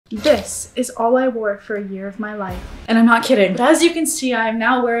This is all I wore for a year of my life. And I'm not kidding. But as you can see, I'm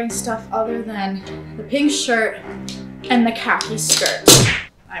now wearing stuff other than the pink shirt and the khaki skirt.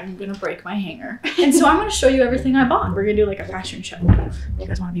 I'm gonna break my hanger. And so I'm gonna show you everything I bought. We're gonna do like a fashion show. You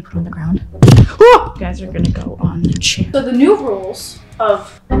guys wanna be put on the ground? You guys are gonna go on the chair. So the new rules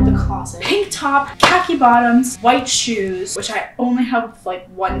of the closet: pink top, khaki bottoms, white shoes, which I only have like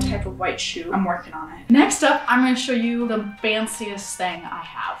one type of white shoe. I'm working on it. Next up, I'm gonna show you the fanciest thing I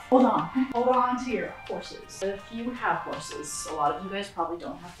have. Hold on to your horses. If you have horses, a lot of you guys probably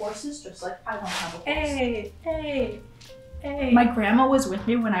don't have horses, just like I don't have a horse. Hey. My grandma was with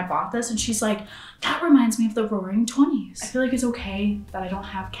me when I bought this and she's like, that reminds me of the Roaring 20s. I feel like it's okay that I don't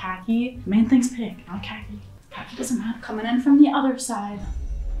have khaki. Main thing's pink, not khaki. Khaki doesn't matter. Coming in from the other side.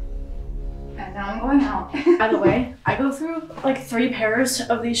 And now I'm going out. By the way, I go through like 3 pairs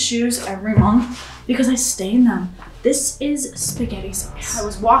of these shoes every month because I stain them. This is spaghetti sauce. I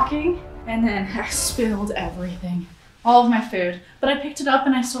was walking and then I spilled everything. All of my food. But I picked it up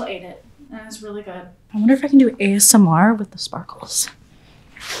and I still ate it. And it's really good. I wonder if I can do ASMR with the sparkles.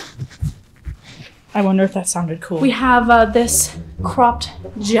 I wonder if that sounded cool. We have this cropped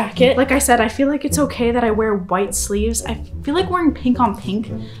jacket. Like I said, I feel like it's okay that I wear white sleeves. I feel like wearing pink on pink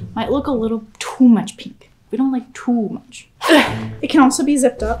might look a little too much pink. We don't like too much. It can also be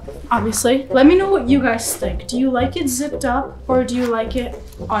zipped up, obviously. Let me know what you guys think. Do you like it zipped up or do you like it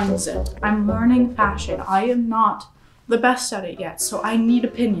unzipped? I'm learning fashion. I am not the best at it yet, so I need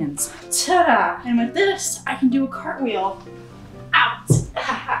opinions. Ta-da! And with this, I can do a cartwheel. Out!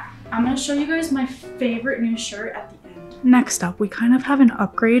 I'm gonna show you guys my favorite new shirt at the end. Next up, we kind of have an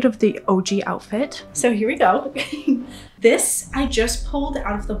upgrade of the OG outfit. So here we go. This I just pulled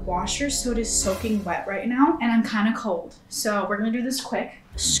out of the washer, so it is soaking wet right now, and I'm kind of cold. So we're gonna do this quick.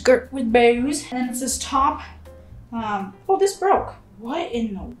 Skirt with bows, and then it's this top. Oh, this broke. What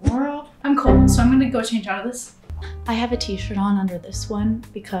in the world? I'm cold, so I'm gonna go change out of this. I have a t-shirt on under this one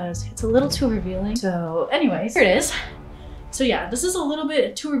because it's a little too revealing. So anyways, here it is. So yeah, this is a little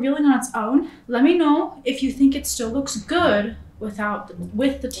bit too revealing on its own. Let me know if you think it still looks good with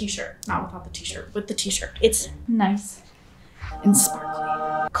the t-shirt. Not without the t-shirt, with the t-shirt. It's nice and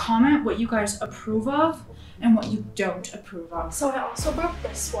sparkly. Comment what you guys approve of and what you don't approve of. So I also broke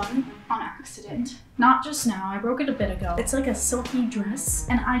this one on accident. Not just now, I broke it a bit ago. It's like a silky dress,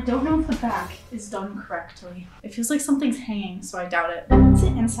 and I don't know if the back is done correctly. It feels like something's hanging, so I doubt it. Is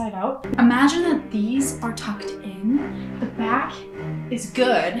it inside out? Imagine that these are tucked in, the back is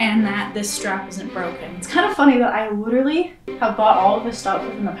good, and that this strap isn't broken. It's kind of funny that I literally have bought all of this stuff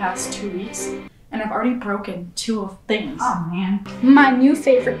within the past 2 weeks, and I've already broken 2 of things. Oh man. My new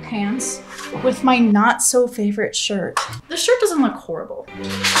favorite pants with my not so favorite shirt. This shirt doesn't look horrible.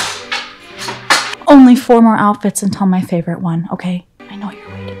 Only 4 more outfits until my favorite one, okay? I know you're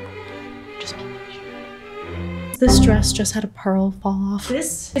waiting. Just be patient. This dress just had a pearl fall off.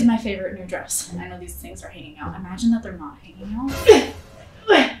 This is my favorite new dress. I know these things are hanging out. Imagine that they're not hanging out.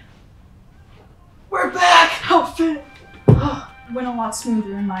 We're back! Outfit! Went a lot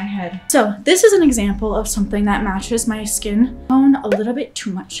smoother in my head. So this is an example of something that matches my skin tone a little bit too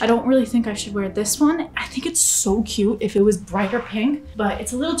much. I don't really think I should wear this one. I think it's so cute if it was brighter pink, but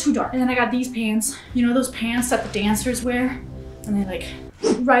it's a little too dark. And then I got these pants. You know those pants that the dancers wear? And they like,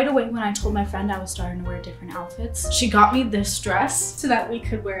 right away when I told my friend I was starting to wear different outfits, she got me this dress so that we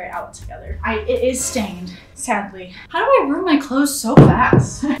could wear it out together. It is stained, sadly. How do I ruin my clothes so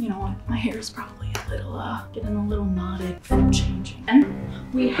fast? You know what? My hair is probably a little, getting a little knotted from changing.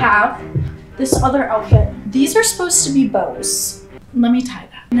 And we have this other outfit. These are supposed to be bows. Let me tie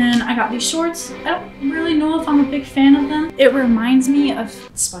that. And then I got these shorts. I don't really know if I'm a big fan of them. It reminds me of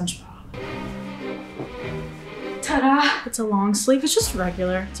SpongeBob. Ta-da! It's a long sleeve. It's just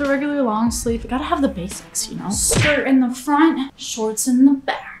regular. It's a regular long sleeve. You gotta have the basics, you know? Skirt in the front, shorts in the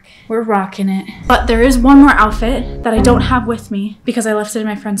back. We're rocking it. But there is one more outfit that I don't have with me because I left it in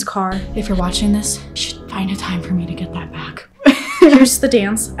my friend's car. If you're watching this, you should find a time for me to get that back. Here's the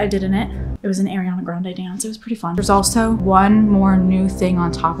dance I did in it. It was an Ariana Grande dance. It was pretty fun. There's also one more new thing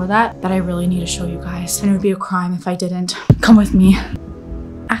on top of that I really need to show you guys. And it would be a crime if I didn't. Come with me.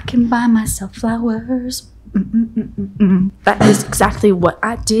 I can buy myself flowers. That is exactly what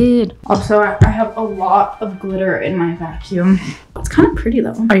I did. Also, I have a lot of glitter in my vacuum. It's kind of pretty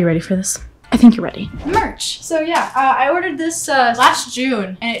though. Are you ready for this? I think you're ready. Merch. So yeah, I ordered this last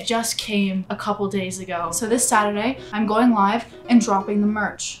June and it just came a couple days ago. So this Saturday, I'm going live and dropping the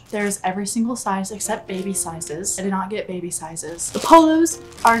merch. There's every single size except baby sizes. I did not get baby sizes. The polos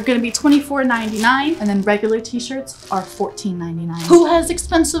are gonna be $24.99 and then regular t-shirts are $14.99. Who has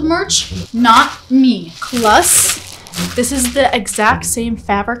expensive merch? Not me. Plus, This is the exact same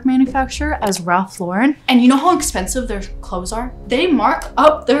fabric manufacturer as Ralph Lauren. And you know how expensive their clothes are? They mark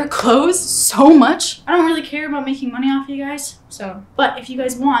up their clothes so much. I don't really care about making money off you guys. So, but if you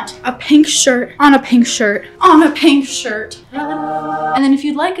guys want a pink shirt on a pink shirt on a pink shirt, and then if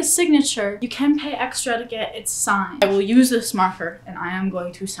you'd like a signature, you can pay extra to get it signed. I will use this marker and I am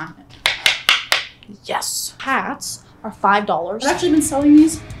going to sign it. Yes. Hats are $5. I've actually been selling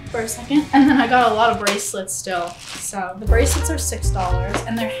these for a second, and then I got a lot of bracelets still. So the bracelets are $6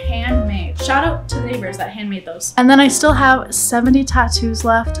 and they're handmade. Shout out to the neighbors that handmade those. And then I still have 70 tattoos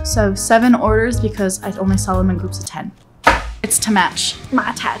left, so 7 orders because I only sell them in groups of 10. It's to match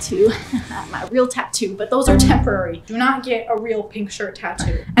my tattoo, my real tattoo, but those are temporary. Do not get a real pink shirt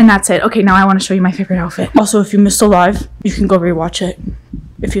tattoo. And that's it. Okay, now I want to show you my favorite outfit. Also, if you missed a live, you can go rewatch it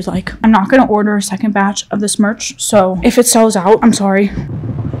if you'd like. I'm not gonna order a second batch of this merch, so if it sells out, I'm sorry.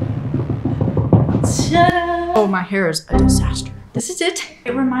 Ta-da! Oh, my hair is a disaster. This is it.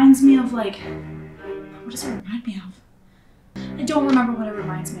 It reminds me of like, what does it remind me of? I don't remember what it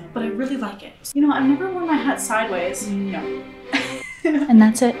reminds me of, but I really like it. You know, I've never worn my hat sideways. No. And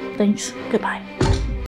that's it. Thanks. Goodbye.